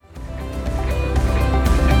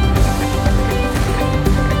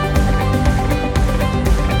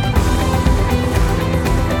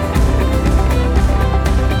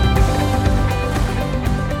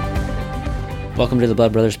Welcome to the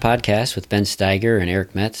Blood Brothers podcast with Ben Steiger and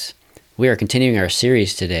Eric Metz. We are continuing our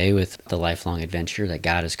series today with the lifelong adventure that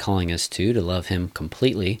God is calling us to love Him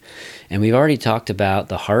completely. And we've already talked about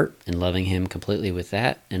the heart and loving Him completely with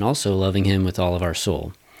that, and also loving Him with all of our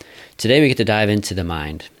soul. Today we get to dive into the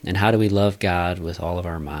mind, and how do we love God with all of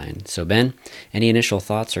our mind. So Ben, any initial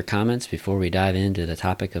thoughts or comments before we dive into the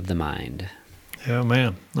topic of the mind? Yeah,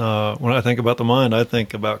 man. When I think about the mind, I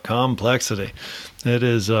think about complexity.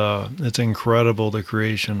 It's incredible, the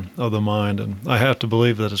creation of the mind. And I have to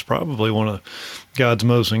believe that it's probably one of God's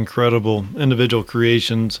most incredible individual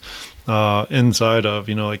creations inside of,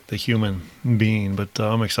 like the human being. But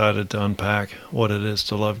I'm excited to unpack what it is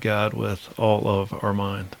to love God with all of our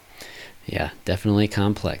mind. Yeah, definitely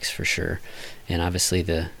complex for sure. And obviously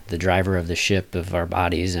the driver of the ship of our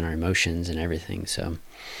bodies and our emotions and everything. So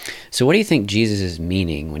what do you think Jesus is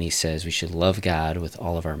meaning when he says we should love God with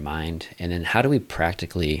all of our mind? And then how do we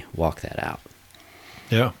practically walk that out?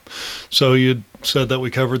 Yeah. So you said that we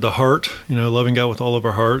covered the heart, loving God with all of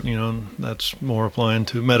our heart, and that's more applying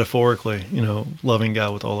to metaphorically, loving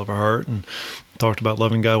God with all of our heart, and talked about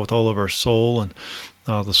loving God with all of our soul, and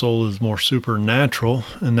the soul is more supernatural.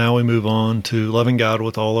 And now we move on to loving God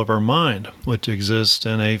with all of our mind, which exists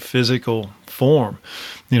in a physical form.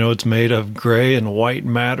 It's made of gray and white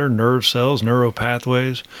matter, nerve cells, neural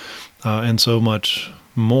pathways, and so much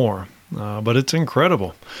more. But it's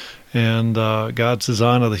incredible. And God's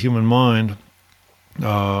design of the human mind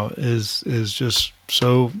is just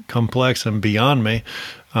so complex and beyond me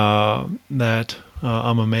that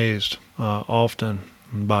I'm amazed often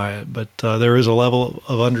by it. But there is a level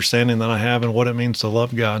of understanding that I have in what it means to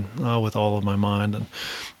love God with all of my mind, and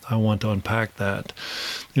I want to unpack that.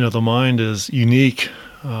 The mind is unique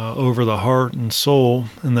over the heart and soul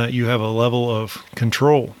in that you have a level of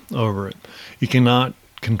control over it. You cannot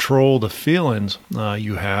control the feelings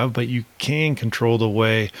you have, but you can control the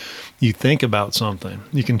way you think about something.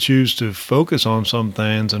 You can choose to focus on some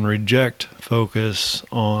things and reject focus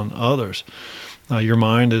on others. Your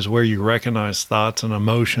mind is where you recognize thoughts and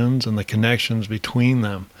emotions and the connections between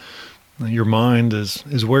them. Your mind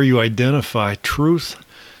is where you identify truth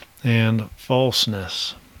and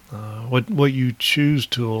falseness. What you choose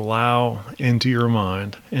to allow into your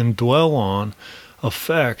mind and dwell on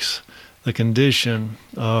affects the condition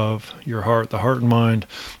of your heart. The heart and mind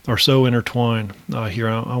are so intertwined. Here,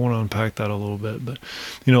 I want to unpack that a little bit. But,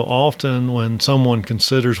 often when someone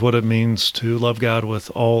considers what it means to love God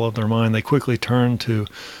with all of their mind, they quickly turn to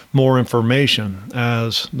more information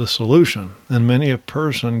as the solution. And many a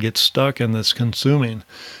person gets stuck in this consuming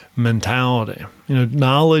mentality.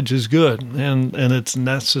 Knowledge is good and it's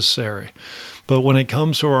necessary. But when it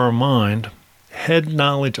comes to our mind, head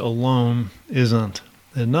knowledge alone isn't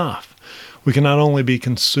enough. We can not only be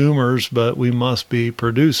consumers, but we must be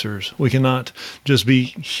producers. We cannot just be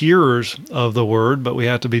hearers of the word, but we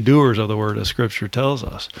have to be doers of the word, as Scripture tells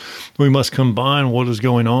us. We must combine what is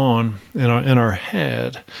going on in our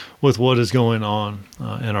head with what is going on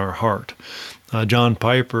in our heart. John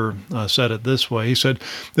Piper said it this way. He said,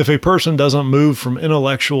 if a person doesn't move from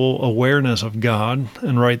intellectual awareness of God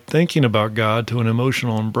and right thinking about God to an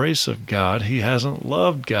emotional embrace of God, he hasn't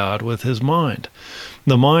loved God with his mind.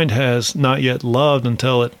 The mind has not yet loved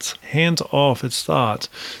until it hands off its thoughts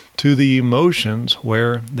to the emotions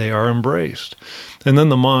where they are embraced. And then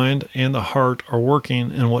the mind and the heart are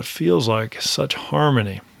working in what feels like such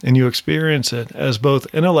harmony, and you experience it as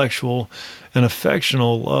both intellectual and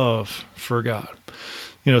affectional love for God.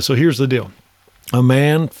 So here's the deal. A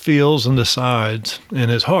man feels and decides in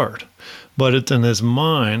his heart, but it's in his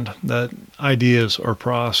mind that ideas are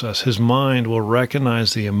processed. His mind will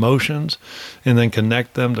recognize the emotions and then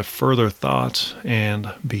connect them to further thoughts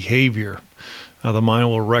and behavior. The mind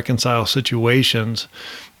will reconcile situations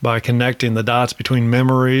by connecting the dots between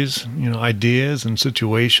memories, ideas and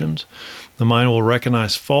situations. The mind will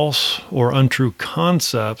recognize false or untrue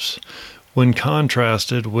concepts when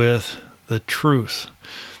contrasted with the truth.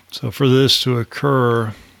 So for this to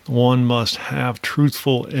occur, one must have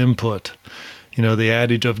truthful input. The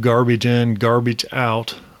adage of garbage in, garbage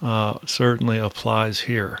out certainly applies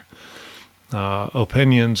here.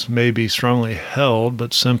 Opinions may be strongly held,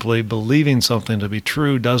 but simply believing something to be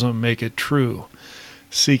true doesn't make it true.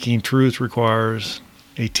 Seeking truth requires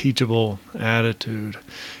a teachable attitude.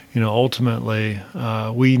 Ultimately,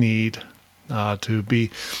 we need to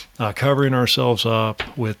be covering ourselves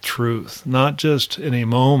up with truth, not just in a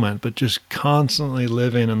moment, but just constantly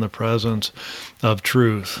living in the presence of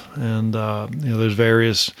truth. And there's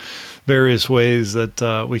various ways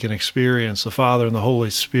that we can experience the Father and the Holy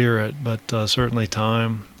Spirit, but certainly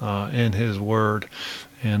time in His Word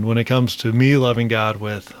And when it comes to me loving God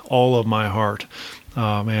with all of my heart,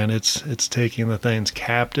 man, it's taking the things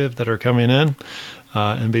captive that are coming in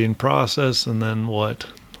and being processed, and then what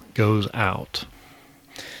goes out.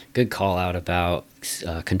 Good call out about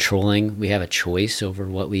controlling. We have a choice over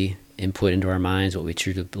what we input into our minds, what we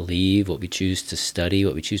choose to believe, what we choose to study,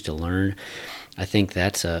 what we choose to learn. I think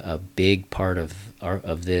that's a big part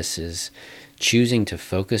of this is choosing to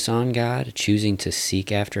focus on God, choosing to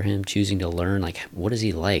seek after him, choosing to learn, like, what is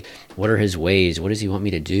he like? What are his ways? What does he want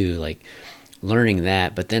me to do? Like, learning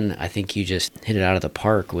that. But then I think you just hit it out of the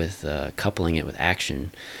park with coupling it with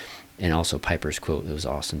action. And also Piper's quote, it was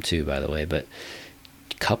awesome too, by the way. But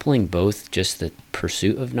coupling both just the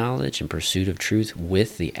pursuit of knowledge and pursuit of truth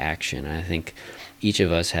with the action. I think each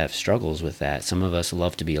of us have struggles with that. Some of us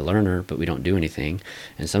love to be a learner, but we don't do anything.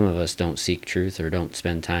 And some of us don't seek truth or don't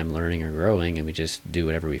spend time learning or growing, and we just do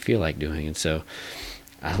whatever we feel like doing. And so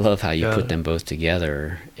I love how you put them both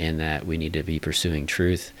together, in that we need to be pursuing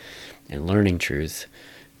truth and learning truth,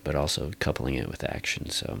 but also coupling it with action.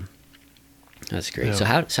 So that's great.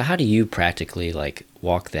 Yeah. So how do you practically like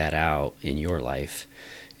walk that out in your life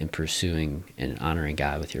in pursuing and honoring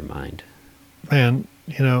God with your mind? Man,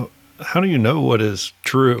 how do you know what is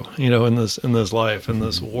true, in this life, in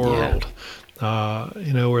this world,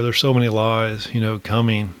 where there's so many lies,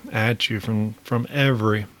 coming at you from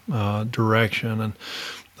every direction. And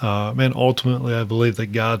man, ultimately, I believe that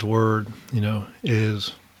God's word,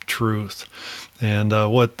 is truth. And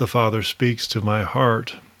what the Father speaks to my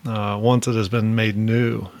heart, once it has been made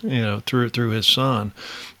new, through his Son,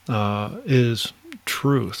 is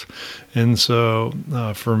truth. And so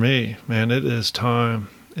for me, man, it is time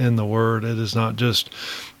in the Word. It is not just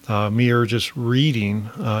mere just reading.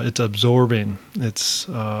 It's absorbing. It's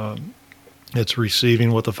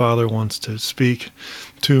receiving what the Father wants to speak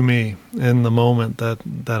to me in the moment that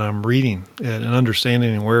I'm reading it, and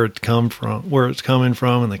understanding where it's coming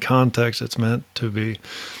from, and the context it's meant to be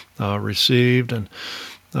received, and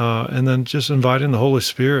then just inviting the Holy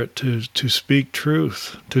Spirit to speak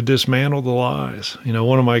truth, to dismantle the lies.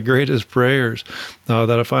 One of my greatest prayers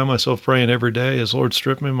that I find myself praying every day is, Lord,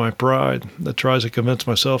 strip me of my pride that tries to convince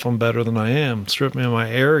myself I'm better than I am. Strip me of my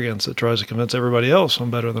arrogance that tries to convince everybody else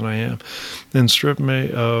I'm better than I am. And strip me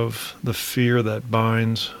of the fear that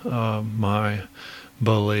binds my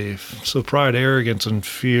belief. So pride, arrogance, and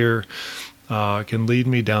fear can lead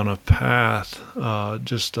me down a path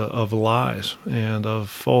of lies and of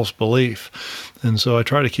false belief. And so I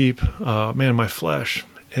try to keep, my flesh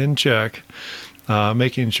in check,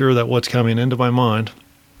 making sure that what's coming into my mind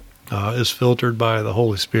is filtered by the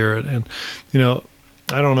Holy Spirit. And,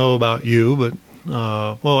 I don't know about you, but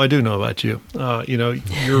I do know about you.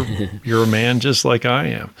 You're a man just like I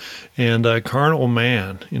am. And carnal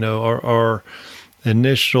man, our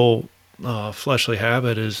initial fleshly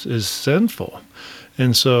habit is sinful.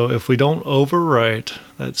 And so if we don't overwrite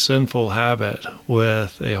that sinful habit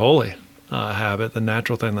with a holy habit, the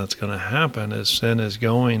natural thing that's going to happen is sin is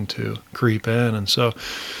going to creep in. And so,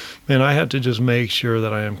 man, I have to just make sure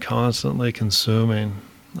that I am constantly consuming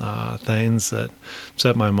things that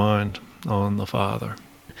set my mind on the Father.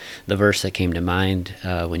 The verse that came to mind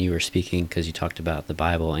when you were speaking, because you talked about the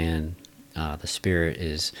Bible and the Spirit,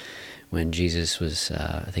 is when Jesus was,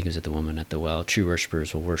 I think it was at the woman at the well, true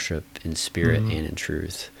worshipers will worship in spirit and in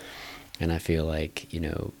truth. And I feel like,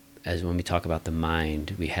 as when we talk about the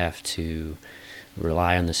mind, we have to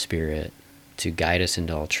rely on the Spirit to guide us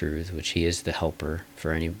into all truth, which he is the helper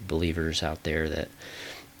for any believers out there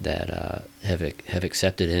that have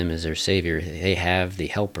accepted him as their Savior. They have the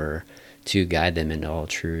helper to guide them into all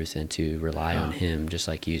truth and to rely on him, just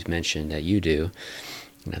like you mentioned that you do.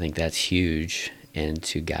 And I think that's huge. And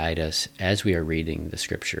to guide us as we are reading the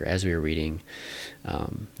Scripture, as we are reading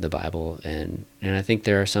the Bible. And I think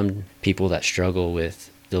there are some people that struggle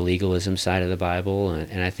with the legalism side of the Bible,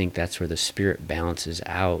 and I think that's where the Spirit balances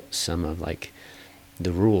out some of like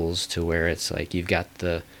the rules, to where it's like you've got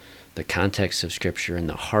the context of Scripture and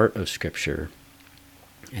the heart of Scripture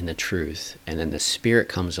and the truth, and then the Spirit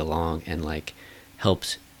comes along and like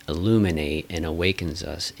helps illuminate and awakens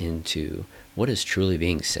us into what is truly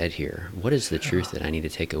being said here. What is the truth that I need to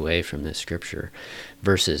take away from this Scripture,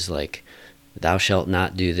 versus like, thou shalt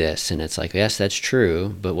not do this. And it's like, yes, that's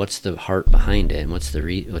true, but what's the heart behind it? And what's the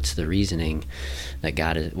reasoning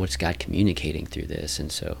that what's God communicating through this?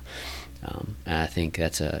 And so I think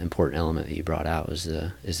that's an important element that you brought out, is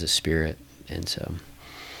the Spirit. And so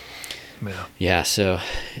so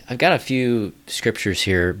I've got a few scriptures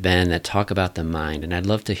here, Ben, that talk about the mind, and I'd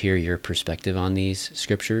love to hear your perspective on these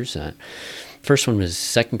scriptures. First one was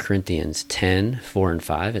 2 Corinthians 10:4 and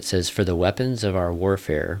 5. It says, "For the weapons of our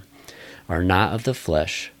warfare are not of the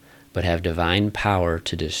flesh, but have divine power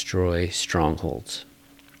to destroy strongholds.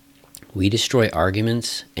 We destroy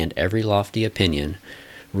arguments and every lofty opinion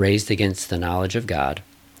raised against the knowledge of God,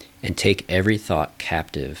 and take every thought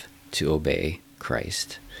captive to obey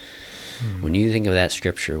Christ. When you think of that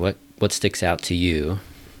scripture, what sticks out to you,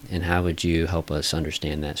 and how would you help us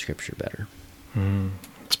understand that scripture better?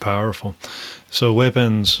 It's powerful. So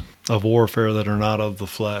weapons of warfare that are not of the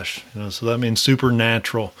flesh, so that means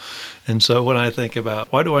supernatural. And so when I think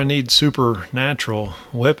about why do I need supernatural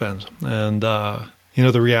weapons, and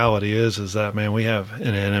the reality is that, man, we have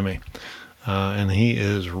an enemy, and he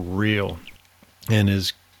is real, and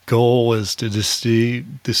his goal is to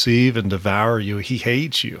deceive and devour you. He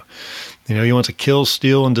hates you. He wants to kill,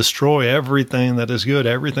 steal, and destroy everything that is good,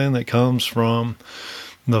 everything that comes from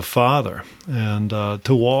the Father, and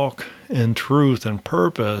to walk in truth and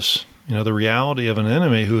purpose. The reality of an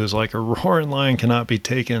enemy who is like a roaring lion cannot be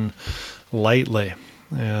taken lightly.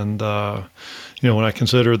 And when I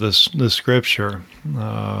consider this scripture,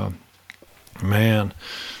 it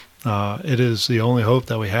is the only hope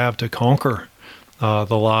that we have to conquer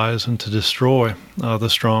the lies and to destroy the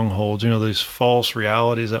strongholds. These false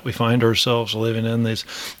realities that we find ourselves living in,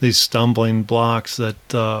 these stumbling blocks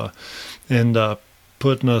that end up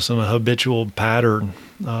putting us in a habitual pattern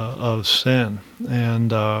of sin,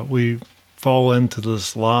 and we fall into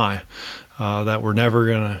this lie that we're never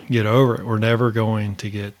going to get over it. We're never going to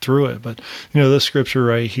get through it. But, this scripture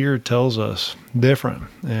right here tells us different.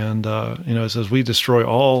 And, it says, we destroy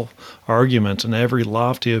all arguments and every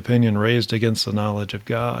lofty opinion raised against the knowledge of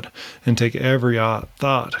God, and take every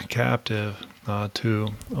thought captive to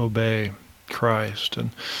obey Christ. And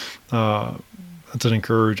that's an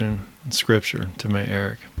encouraging scripture to me,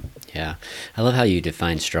 Eric. Yeah. I love how you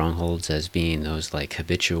define strongholds as being those like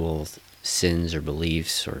habitual sins or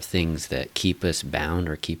beliefs or things that keep us bound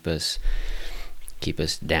or keep us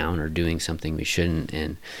down or doing something we shouldn't.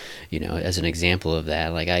 And as an example of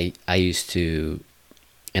that, like I used to,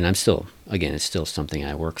 and I'm still, again, it's still something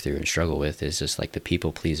I work through and struggle with, is just like the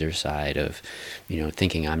people pleaser side of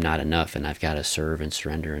thinking I'm not enough and I've got to serve and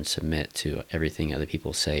surrender and submit to everything other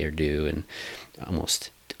people say or do, and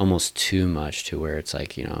almost too much to where it's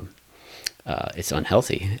like it's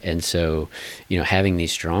unhealthy. And so, having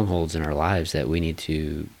these strongholds in our lives that we need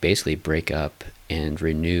to basically break up and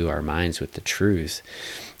renew our minds with the truth,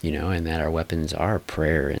 and that our weapons are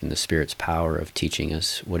prayer and the Spirit's power of teaching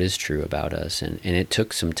us what is true about us. And it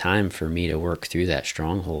took some time for me to work through that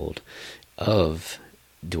stronghold of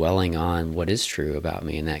dwelling on what is true about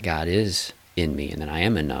me, and that God is in me, and that I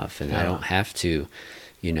am enough, and I don't have to,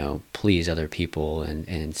 please other people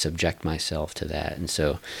and subject myself to that. And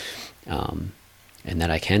so, and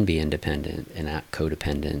that I can be independent and not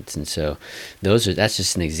codependent. And so that's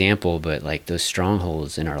just an example, but like those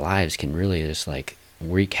strongholds in our lives can really just like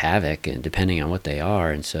wreak havoc, and depending on what they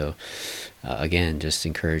are. And so, again, just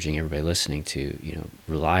encouraging everybody listening to,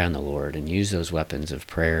 rely on the Lord and use those weapons of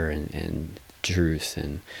prayer and truth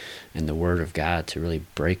and the Word of God to really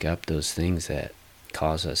break up those things that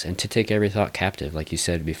cause us, and to take every thought captive. Like you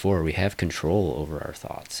said before, we have control over our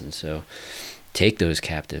thoughts. And so take those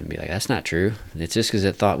captive and be like, that's not true. It's just because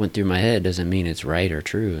that thought went through my head doesn't mean it's right or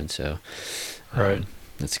true. And so, right.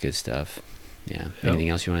 That's good stuff. Yeah. Yep. Anything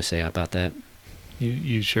else you want to say about that?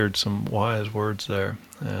 You shared some wise words there,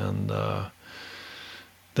 and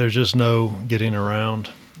there's just no getting around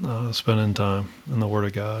spending time in the Word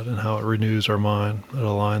of God and how it renews our mind, it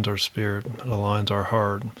aligns our spirit, it aligns our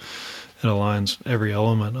heart, it aligns every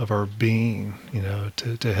element of our being,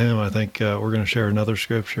 to Him. I think we're going to share another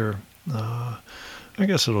scripture. I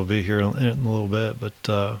guess it'll be here in a little bit,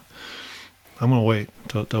 but I'm going to wait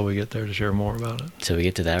till we get there to share more about it. So we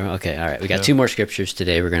get to that. Okay. All right. We got two more scriptures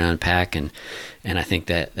today we're going to unpack, and I think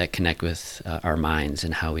that connect with our minds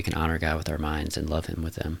and how we can honor God with our minds and love Him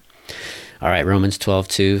with them. All right. Romans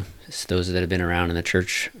 12:2. Those that have been around in the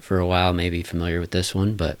church for a while may be familiar with this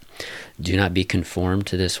one, but do not be conformed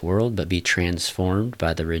to this world, but be transformed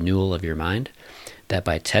by the renewal of your mind, that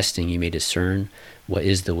by testing you may discern what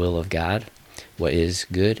is the will of God, what is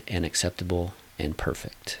good and acceptable and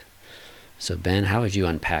perfect. So, Ben, how would you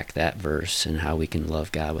unpack that verse and how we can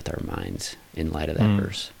love God with our minds in light of that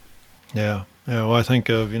verse? Yeah. Well, I think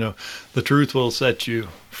of, the truth will set you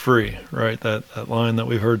free, right? That line that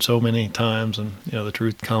we've heard so many times, and, the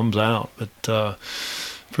truth comes out. But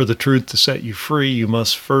for the truth to set you free, you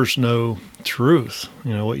must first know truth.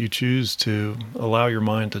 What you choose to allow your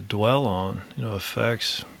mind to dwell on,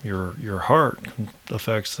 affects your heart,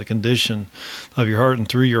 affects the condition of your heart, and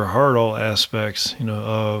through your heart, all aspects,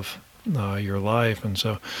 of your life. And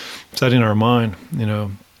so setting our mind,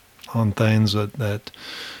 on things that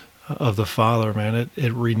of the Father, man,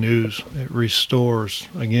 it renews, it restores.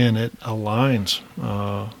 Again, it aligns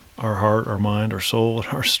our heart, our mind, our soul,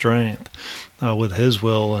 and our strength with His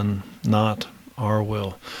will and not our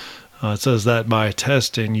will. It says that by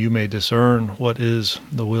testing you may discern what is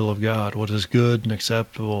the will of God, what is good and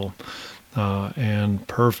acceptable and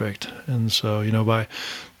perfect. And so,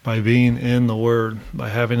 by being in the Word, by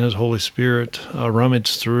having His Holy Spirit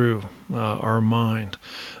rummage through our mind,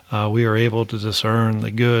 we are able to discern the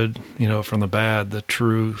good, from the bad, the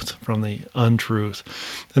truth from the untruth.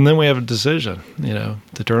 And then we have a decision,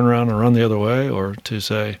 to turn around and run the other way, or to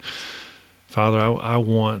say, Father, I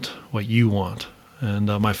want what you want. And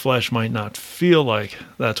my flesh might not feel like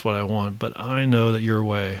that's what I want, but I know that your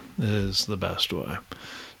way is the best way.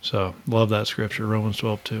 So, love that scripture, Romans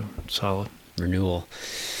 12:2. Solid. Renewal.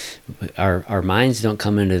 Our minds don't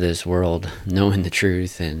come into this world knowing the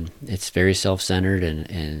truth, and it's very self-centered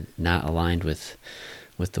and not aligned with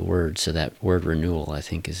the Word. So that word renewal, I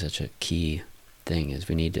think, is such a key thing, is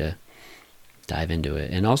we need to dive into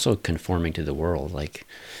it. And also conforming to the world.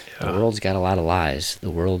 The world's got a lot of lies.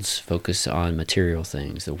 The world's focused on material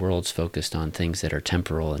things. The world's focused on things that are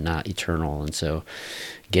temporal and not eternal. And so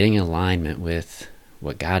getting in alignment with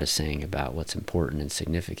what God is saying about what's important and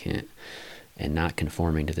significant and not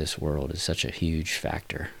conforming to this world is such a huge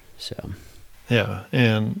factor. So, yeah,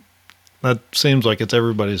 and that seems like it's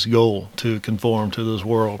everybody's goal, to conform to this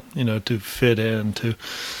world, to fit in, to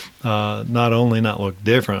not only not look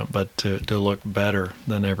different, but to look better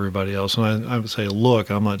than everybody else. And I would say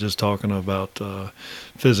look, I'm not just talking about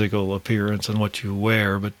physical appearance and what you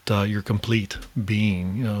wear, but your complete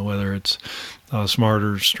being, whether it's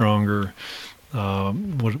smarter, stronger,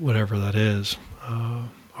 whatever that is.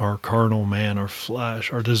 Our carnal man, our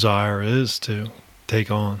flesh, our desire is to take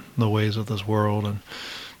on the ways of this world.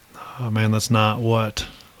 And man, that's not what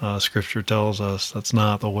Scripture tells us. That's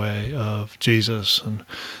not the way of Jesus. And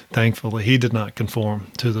thankfully, He did not conform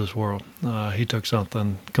to this world. He took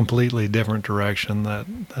something completely different direction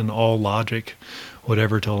than all logic would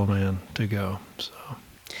ever tell a man to go. So,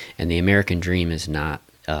 and the American dream is not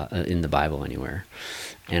in the Bible anywhere.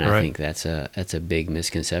 And I think that's a big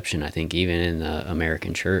misconception. I think even in the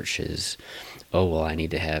American church is, I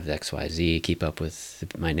need to have XYZ, keep up with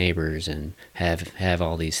my neighbors, and have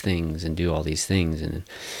all these things and do all these things, and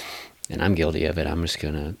I'm guilty of it. I'm just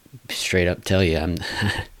gonna straight up tell you,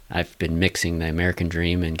 I've been mixing the American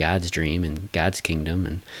dream and God's dream and God's kingdom,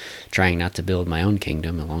 and trying not to build my own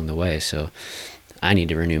kingdom along the way. So I need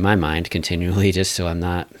to renew my mind continually, just so I'm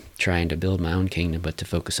not trying to build my own kingdom, but to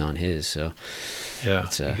focus on His. So yeah,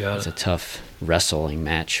 it's a tough wrestling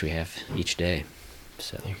match we have each day.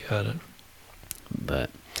 So you got it.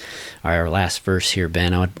 But all right, our last verse here,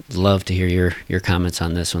 Ben, I would love to hear your comments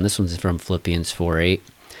on this one. This one's from Philippians 4:8.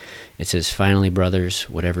 It says, "Finally, brothers,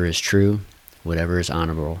 whatever is true, whatever is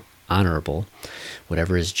honorable,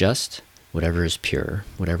 whatever is just, whatever is pure,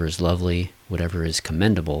 whatever is lovely, whatever is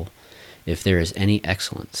commendable, if there is any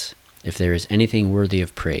excellence, if there is anything worthy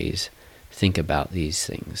of praise, think about these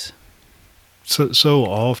things." So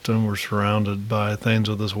often we're surrounded by things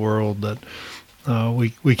of this world that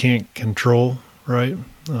we can't control, right?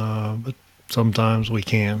 But sometimes we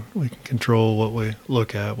can. We can control what we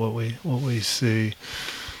look at, what we see,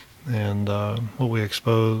 and what we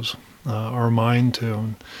expose our mind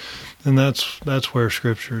to. And that's where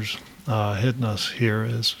Scripture's hitting us here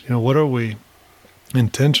is, what are we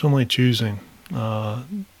intentionally choosing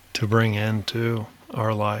to bring into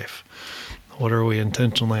our life? What are we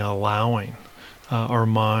intentionally allowing our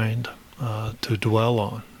mind to dwell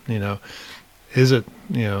on? Is it,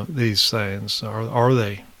 these things, are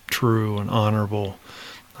they true and honorable?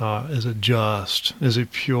 Is it just? Is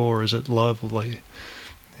it pure? Is it lovely?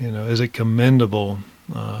 Is it commendable?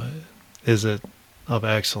 Is it of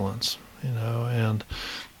excellence? And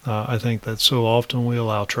I think that so often we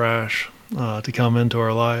allow trash to come into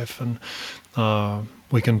our life, and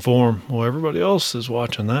we conform. Well, everybody else is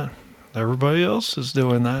watching that. Everybody else is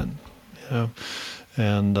doing that.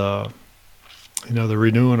 And the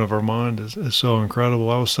renewing of our mind is so incredible.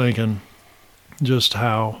 I was thinking just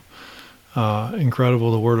how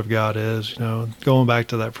incredible the Word of God is. Going back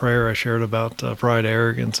to that prayer I shared about pride,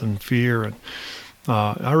 arrogance, and fear. And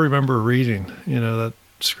I remember reading, that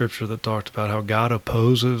scripture that talked about how God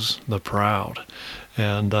opposes the proud.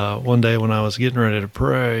 And one day when I was getting ready to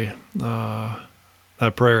pray,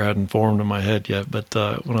 that prayer hadn't formed in my head yet, but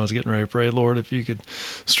when I was getting ready to pray, Lord, if you could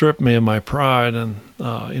strip me of my pride, and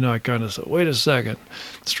I kind of said, wait a second,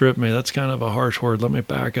 strip me, that's kind of a harsh word, let me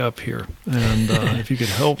back up here, and if you could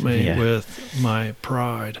help me with my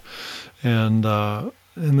pride. And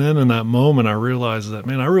then in that moment, I realized that,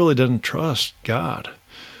 man, I really didn't trust God.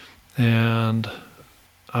 And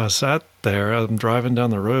I sat there, I'm driving down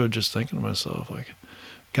the road just thinking to myself, like,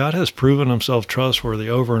 God has proven himself trustworthy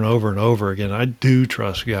over and over and over again. I do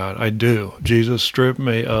trust God. I do. Jesus stripped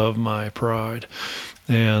me of my pride.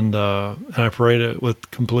 And I prayed it with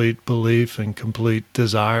complete belief and complete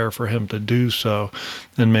desire for him to do so.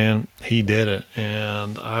 And man, he did it.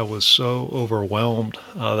 And I was so overwhelmed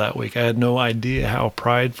that week. I had no idea how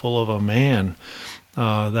prideful of a man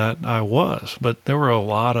that I was. But there were a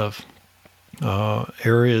lot of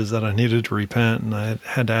areas that I needed to repent, and I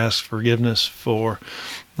had to ask forgiveness for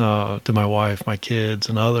to my wife, my kids,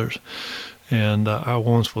 and others. And I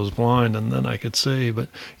once was blind, and then I could see. But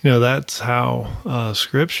that's how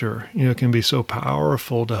Scripture can be so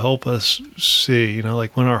powerful to help us see.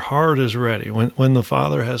 Like when our heart is ready, when the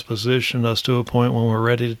Father has positioned us to a point when we're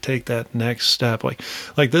ready to take that next step.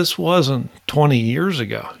 Like this wasn't 20 years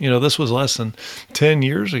ago. This was less than 10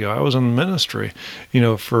 years ago. I was in ministry,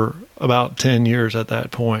 for about 10 years at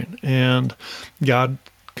that point, and God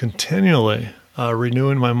continually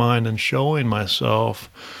renewing my mind and showing myself.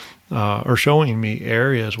 Or showing me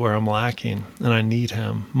areas where I'm lacking and I need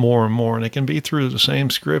him more and more. And it can be through the same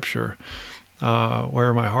Scripture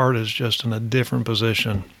where my heart is just in a different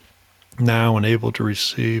position now and able to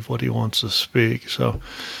receive what he wants to speak. So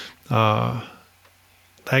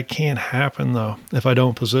that can't happen, though, if I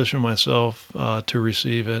don't position myself to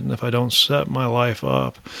receive it, and if I don't set my life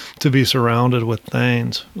up to be surrounded with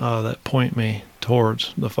things that point me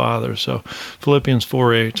towards the Father. So Philippians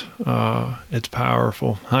 4:8, it's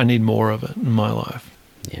powerful. I need more of it in my life.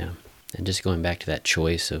 Yeah. And just going back to that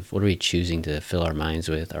choice of what are we choosing to fill our minds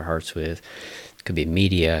with, our hearts with? It could be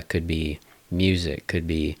media, could be music, could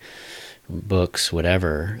be books,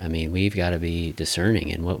 whatever. I mean, we've got to be discerning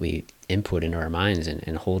in what we input into our minds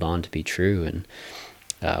and hold on to be true. And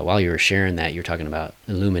while you were sharing that, you're talking about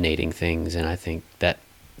illuminating things. And I think that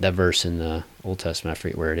verse in the Old Testament, I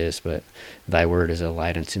forget where it is, but thy word is a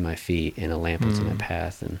light unto my feet and a lamp unto my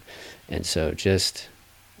path. And so just,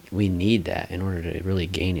 we need that in order to really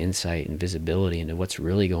gain insight and visibility into what's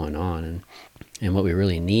really going on and what we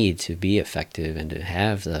really need to be effective and to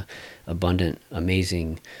have the abundant,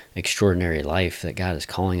 amazing, extraordinary life that God is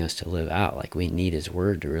calling us to live out. Like, we need his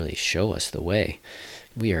word to really show us the way.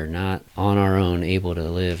 We are not on our own able to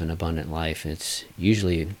live an abundant life. It's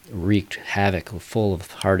usually wreaked havoc, full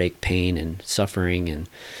of heartache, pain, and suffering. And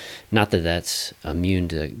not that that's immune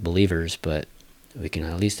to believers, but we can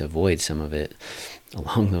at least avoid some of it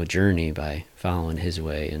along the journey by following his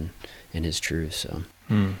way and his truth. So,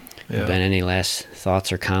 Yeah. Ben, any last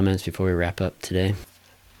thoughts or comments before we wrap up today?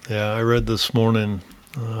 Yeah, I read this morning,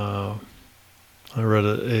 I read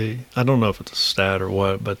I don't know if it's a stat or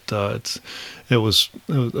what, but it was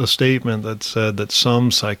a statement that said that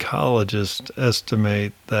some psychologists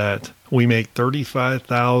estimate that we make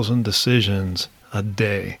 35,000 decisions a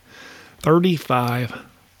day.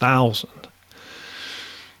 35,000.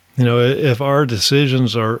 If our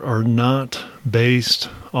decisions are not based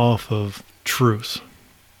off of truth,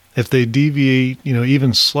 if they deviate,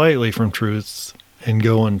 even slightly from truth and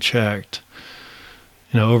go unchecked,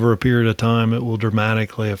 over a period of time, it will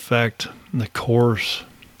dramatically affect the course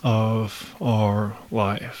of our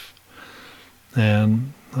life.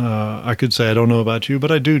 And I could say, I don't know about you,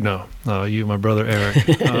 but I do know you, my brother Eric.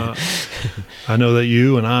 I know that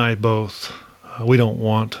you and I both, we don't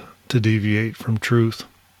want to deviate from truth.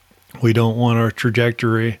 We don't want our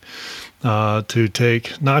trajectory to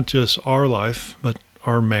take not just our life, but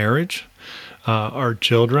our marriage, our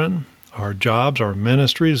children, our jobs, our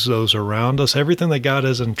ministries, those around us, everything that God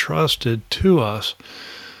has entrusted to us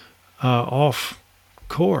off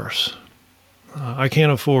course. I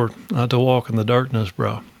can't afford to walk in the darkness,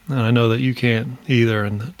 bro. And I know that you can't either.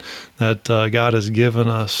 And that God has given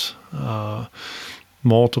us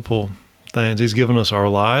multiple things. He's given us our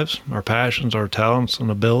lives, our passions, our talents and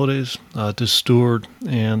abilities to steward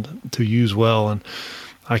and to use well. And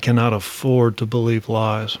I cannot afford to believe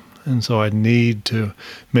lies. And so I need to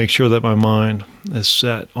make sure that my mind is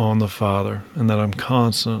set on the Father and that I'm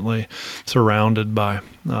constantly surrounded by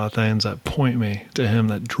things that point me to him,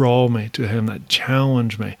 that draw me to him, that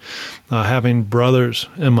challenge me. Having brothers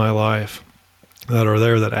in my life that are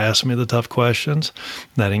there that ask me the tough questions,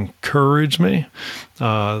 that encourage me,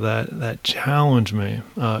 that challenge me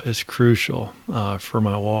is crucial for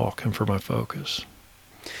my walk and for my focus.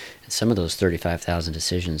 Some of those 35,000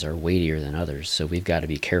 decisions are weightier than others, so we've got to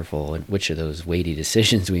be careful in which of those weighty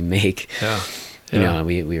decisions we make. Yeah.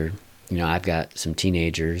 We're I've got some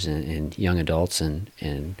teenagers and young adults, and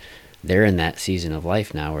they're in that season of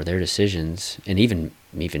life now where their decisions, and even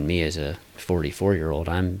me as a 44-year-old,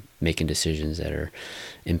 I'm making decisions that are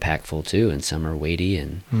impactful too, and some are weighty,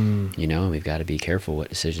 and we've got to be careful what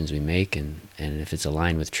decisions we make, and if it's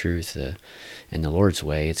aligned with truth in the Lord's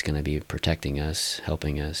way, it's going to be protecting us,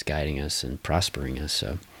 helping us, guiding us, and prospering us.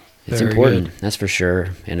 So it's Very important, good. that's for sure.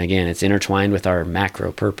 And again, it's intertwined with our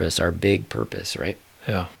macro purpose, our big purpose, right?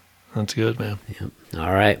 Yeah, that's good, man. Yep.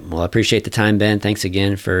 All right. Well, I appreciate the time, Ben. Thanks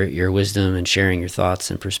again for your wisdom and sharing your thoughts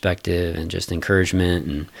and perspective and just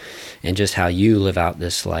encouragement and just how you live out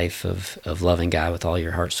this life of loving God with all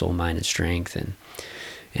your heart, soul, mind, and strength.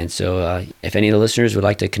 And so if any of the listeners would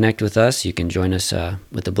like to connect with us, you can join us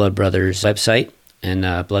with the Blood Brothers website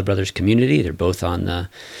and Blood Brothers community. They're both in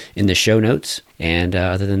the show notes. And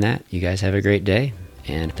other than that, you guys have a great day,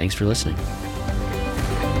 and thanks for listening.